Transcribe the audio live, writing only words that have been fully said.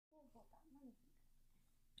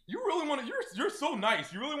You really want to? You're so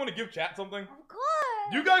nice. You really want to give chat something? Of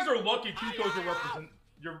course. You guys are lucky. Cuco's your represent.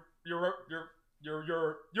 You're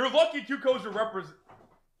lucky. Cuco's your represent.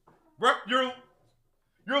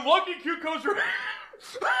 You're lucky. Cuco's your.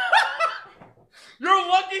 You're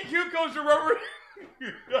lucky. Cuco's your representative.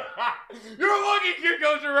 You're lucky.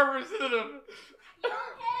 Cuco's your representative.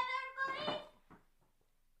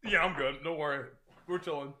 Yeah, I'm good. Don't worry. We're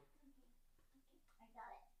chilling. I got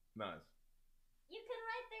it. Nice. You can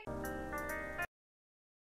write there.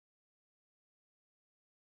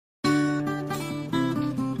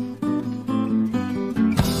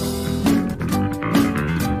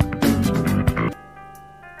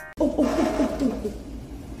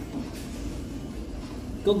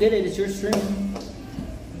 Go get it, it's your stream.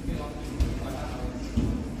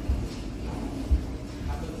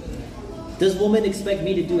 Does women expect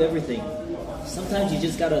me to do everything? Sometimes you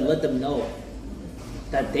just gotta let them know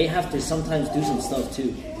that they have to sometimes do some stuff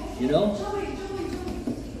too, you know?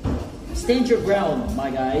 Stand your ground, my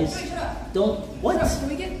guys. Don't, what? Can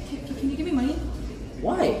you give me money?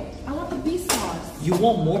 Why? I want the B sauce. You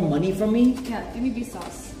want more money from me? Yeah, give me B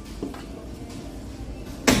sauce.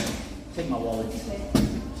 Take my wallet.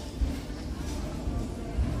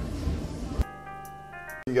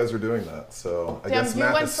 You guys were doing that, so I guess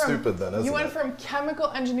math is stupid then, isn't it? You went from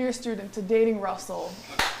chemical engineer student to dating Russell.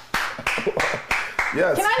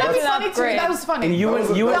 Yes. Can I not be funny too? That was funny. And you went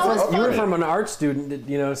funny. from an art student to,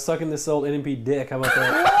 you know, sucking this old NMP dick. How about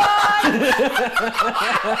that?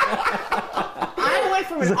 I went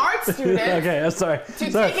from an art student okay, I'm sorry.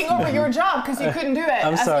 to taking over your job because you couldn't do it.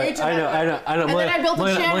 I'm sorry. As a YouTube I know. And then I built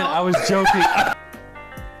a channel. I was joking.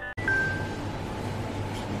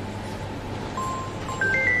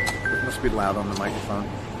 Must be loud on the microphone.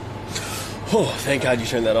 Oh, thank God you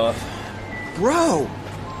turned that off. Bro!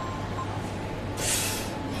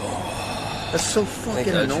 That's so fucking Thank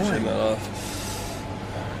God you annoying. turned that off.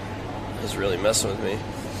 It's really messing with me.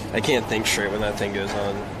 I can't think straight when that thing goes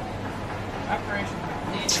on.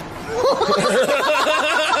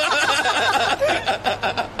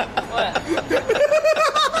 What?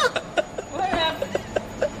 What happened?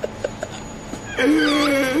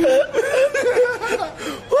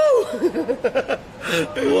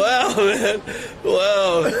 Wow, man.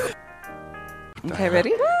 Wow. Okay,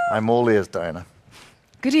 ready? I'm all ears, Diana.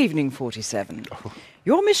 Good evening, 47.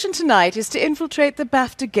 Your mission tonight is to infiltrate the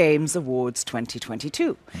BAFTA Games Awards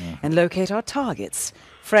 2022 and locate our targets,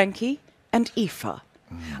 Frankie and Aoife.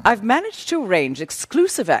 I've managed to arrange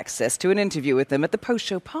exclusive access to an interview with them at the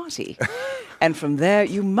post-show party. And from there,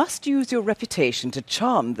 you must use your reputation to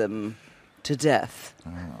charm them to death.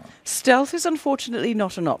 Stealth is unfortunately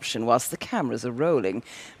not an option whilst the cameras are rolling,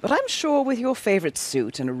 but I'm sure with your favorite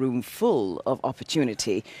suit and a room full of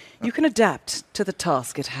opportunity, you can adapt to the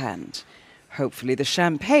task at hand. Hopefully the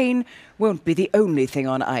champagne won't be the only thing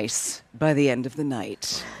on ice by the end of the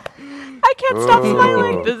night. I can't stop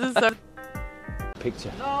smiling. This is so...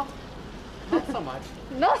 Picture. No, not so much.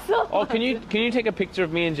 Not so much. Oh, can you take a picture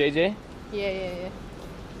of me and JJ? Yeah.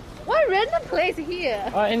 What random place here?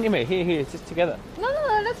 Anyway, here, just together. No,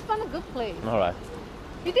 let's find a good place. All right.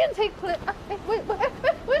 You didn't take place. Wait,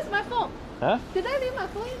 where's my phone? Huh? Did I leave my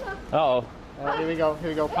phone in there? Uh-oh. Here we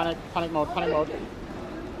go. Panic mode.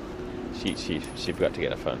 She forgot to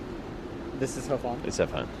get her phone. This is her phone. It's her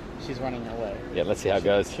phone. She's running away. Yeah, let's see how it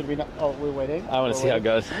goes. Should we not? Oh, we're waiting? I want to see how it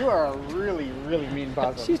goes. You are a really, really mean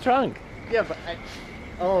boss. She's drunk. Yeah, but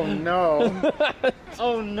oh no.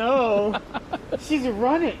 Oh no. She's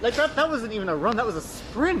running. Like that wasn't even a run, that was a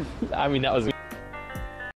sprint. I mean, that was...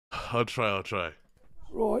 I'll try.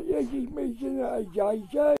 Right, this is me dinner,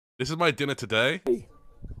 JJ. This is my dinner today.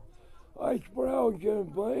 Hash browns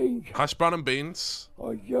and beans. Hash brown and beans.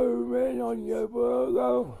 I zoom in on your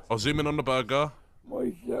burger. I'll zoom in on the burger.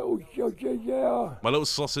 My little sausage there. My little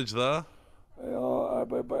sausage there. I'll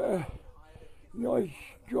have a bit of nice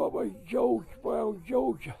strawberry sauce, brown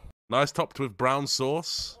sauce. Nice topped with brown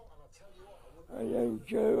sauce. And then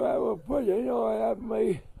to have a pudding, I have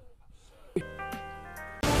me.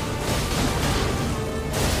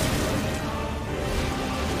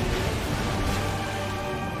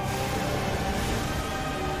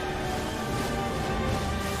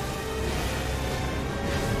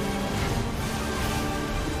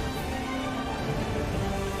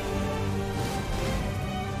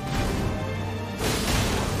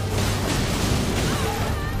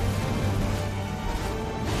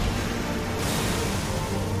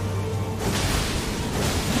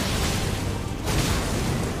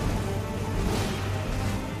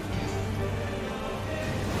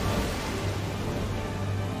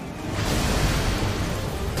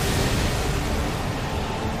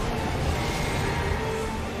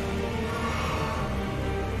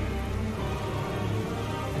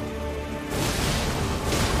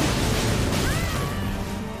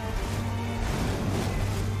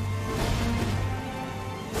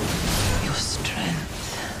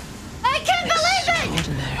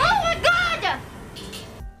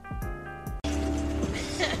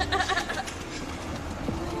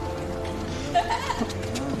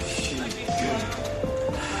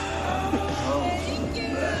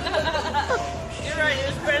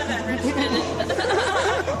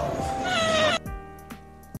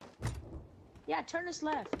 Yeah, turn us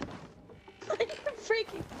left.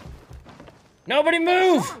 Freaky. Nobody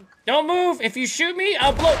move! Don't move! If you shoot me,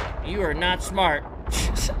 I'll blow. You are not smart.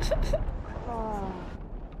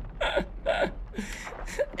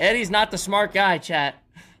 Eddie's not the smart guy, chat.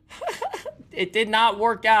 It did not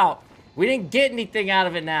work out. We didn't get anything out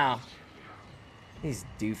of it now. These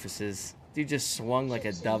doofuses. Dude just swung like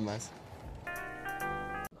a dumbass.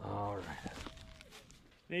 All right.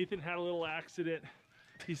 Nathan had a little accident.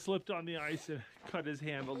 He slipped on the ice and cut his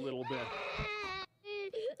hand a little bit.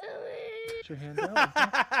 Put your hand out.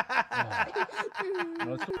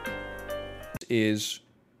 Is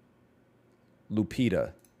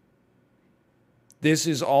Lupita. This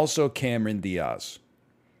is also Cameron Diaz.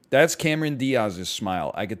 That's Cameron Diaz's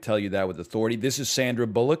smile. I could tell you that with authority. This is Sandra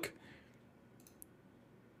Bullock.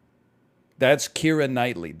 That's Keira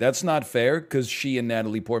Knightley. That's not fair because she and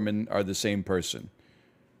Natalie Portman are the same person.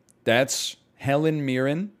 That's Helen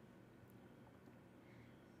Mirren.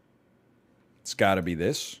 It's got to be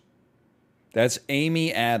this. That's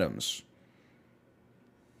Amy Adams.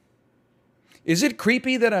 Is it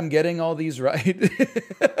creepy that I'm getting all these right?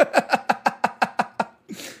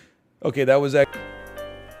 Okay, that was... Is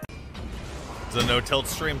a no-tilt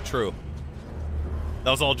stream? True.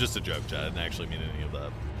 That was all just a joke, Chad. I didn't actually mean any of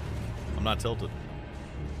that. I'm not tilted.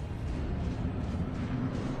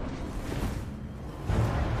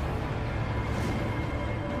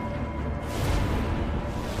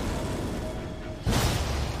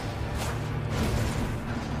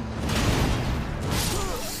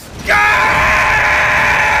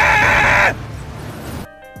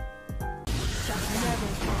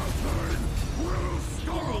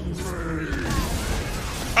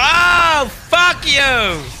 Oh, fuck you!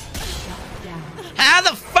 How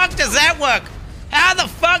the fuck does that work? How the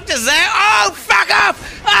fuck does that? Oh, fuck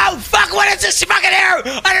off! Oh, fuck, what is this fucking arrow?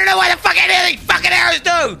 I don't know what the fucking these fucking arrows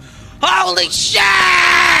do! Holy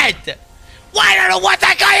shit! Well, I don't know what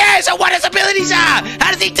that guy is or what his abilities are!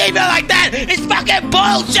 How does he team up like that? It's fucking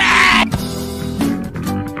bullshit!